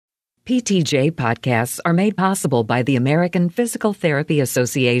PTJ podcasts are made possible by the American Physical Therapy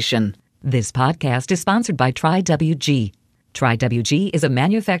Association. This podcast is sponsored by TriWG. TriWG is a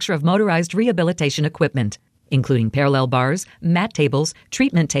manufacturer of motorized rehabilitation equipment, including parallel bars, mat tables,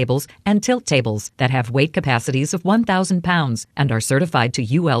 treatment tables, and tilt tables that have weight capacities of 1,000 pounds and are certified to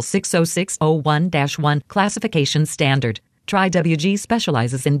UL 60601-1 classification standard. TriWG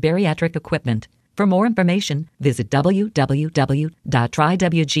specializes in bariatric equipment. For more information, visit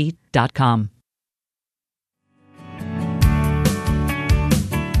www.triwg.com.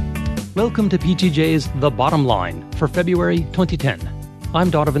 Welcome to PTJ's The Bottom Line for February 2010. I'm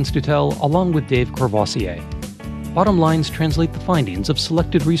Donovan Stutel along with Dave Courvoisier. Bottom lines translate the findings of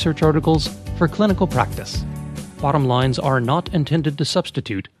selected research articles for clinical practice. Bottom lines are not intended to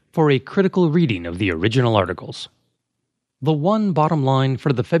substitute for a critical reading of the original articles. The one bottom line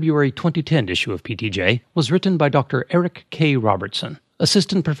for the February 2010 issue of PTJ was written by Dr. Eric K. Robertson,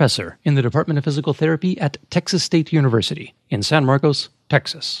 assistant professor in the Department of Physical Therapy at Texas State University in San Marcos,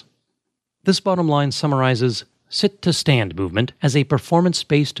 Texas. This bottom line summarizes sit-to-stand movement as a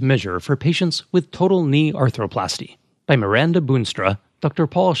performance-based measure for patients with total knee arthroplasty by Miranda Boonstra, Dr.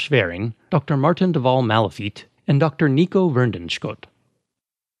 Paul Schwering, Dr. Martin de Waal Malefiet, and Dr. Nico Verdenschot.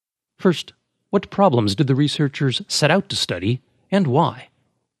 First, what problems did the researchers set out to study, and why?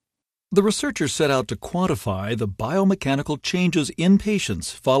 The researchers set out to quantify the biomechanical changes in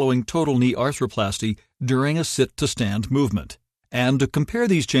patients following total knee arthroplasty during a sit-to-stand movement, and to compare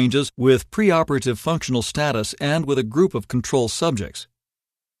these changes with preoperative functional status and with a group of control subjects.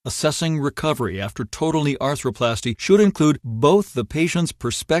 Assessing recovery after total knee arthroplasty should include both the patient's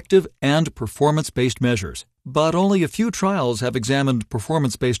perspective and performance-based measures, but only a few trials have examined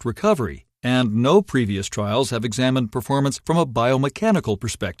performance-based recovery, and no previous trials have examined performance from a biomechanical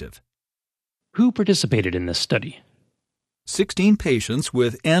perspective. Who participated in this study? 16 patients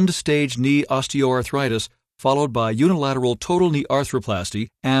with end-stage knee osteoarthritis followed by unilateral total knee arthroplasty,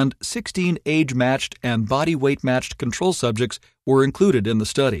 and 16 age-matched and body weight-matched control subjects were included in the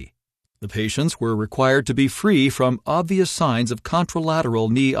study. The patients were required to be free from obvious signs of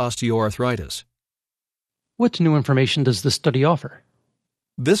contralateral knee osteoarthritis. What new information does this study offer?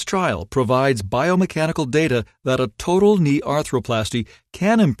 This trial provides biomechanical data that a total knee arthroplasty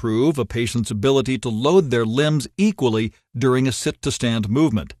can improve a patient's ability to load their limbs equally during a sit-to-stand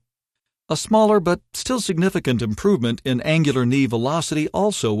movement. A smaller but still significant improvement in angular knee velocity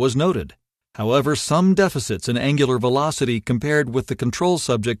also was noted. However, some deficits in angular velocity compared with the control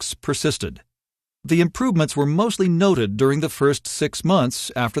subjects persisted. The improvements were mostly noted during the first 6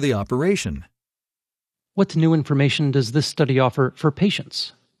 months after the operation. What new information does this study offer for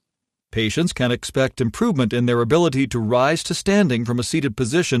patients? Patients can expect improvement in their ability to rise to standing from a seated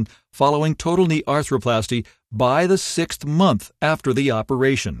position following total knee arthroplasty by the 6th month after the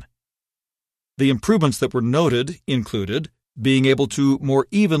operation. The improvements that were noted included being able to more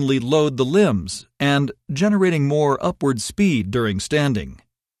evenly load the limbs and generating more upward speed during standing.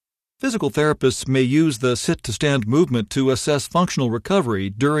 Physical therapists may use the sit-to-stand movement to assess functional recovery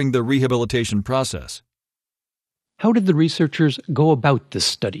during the rehabilitation process. How did the researchers go about this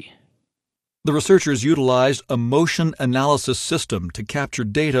study? The researchers utilized a motion analysis system to capture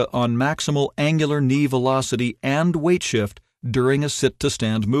data on maximal angular knee velocity and weight shift during a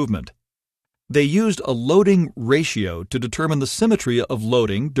sit-to-stand movement. They used a loading ratio to determine the symmetry of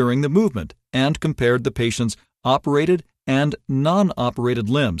loading during the movement and compared the patient's operated and non-operated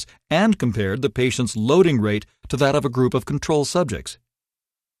limbs and compared the patient's loading rate to that of a group of control subjects.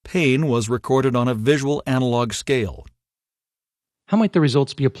 Pain was recorded on a visual analog scale. How might the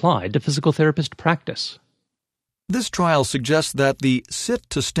results be applied to physical therapist practice? This trial suggests that the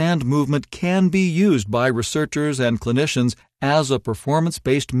sit-to-stand movement can be used by researchers and clinicians as a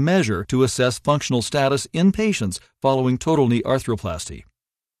performance-based measure to assess functional status in patients following total knee arthroplasty.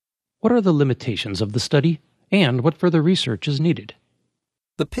 What are the limitations of the study, and what further research is needed?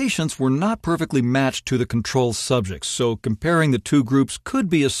 The patients were not perfectly matched to the control subjects, so comparing the two groups could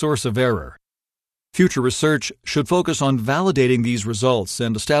be a source of error. Future research should focus on validating these results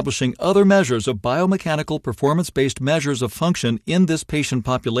and establishing other measures of biomechanical performance-based measures of function in this patient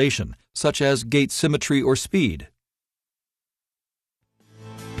population, such as gait symmetry or speed.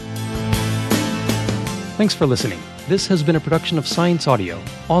 Thanks for listening. This has been a production of Science Audio,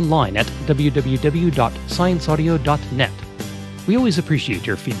 online at www.scienceaudio.net. We always appreciate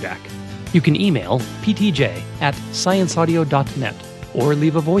your feedback. You can email ptj@scienceaudio.net or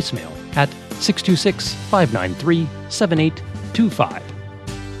leave a voicemail at 626-593-7825.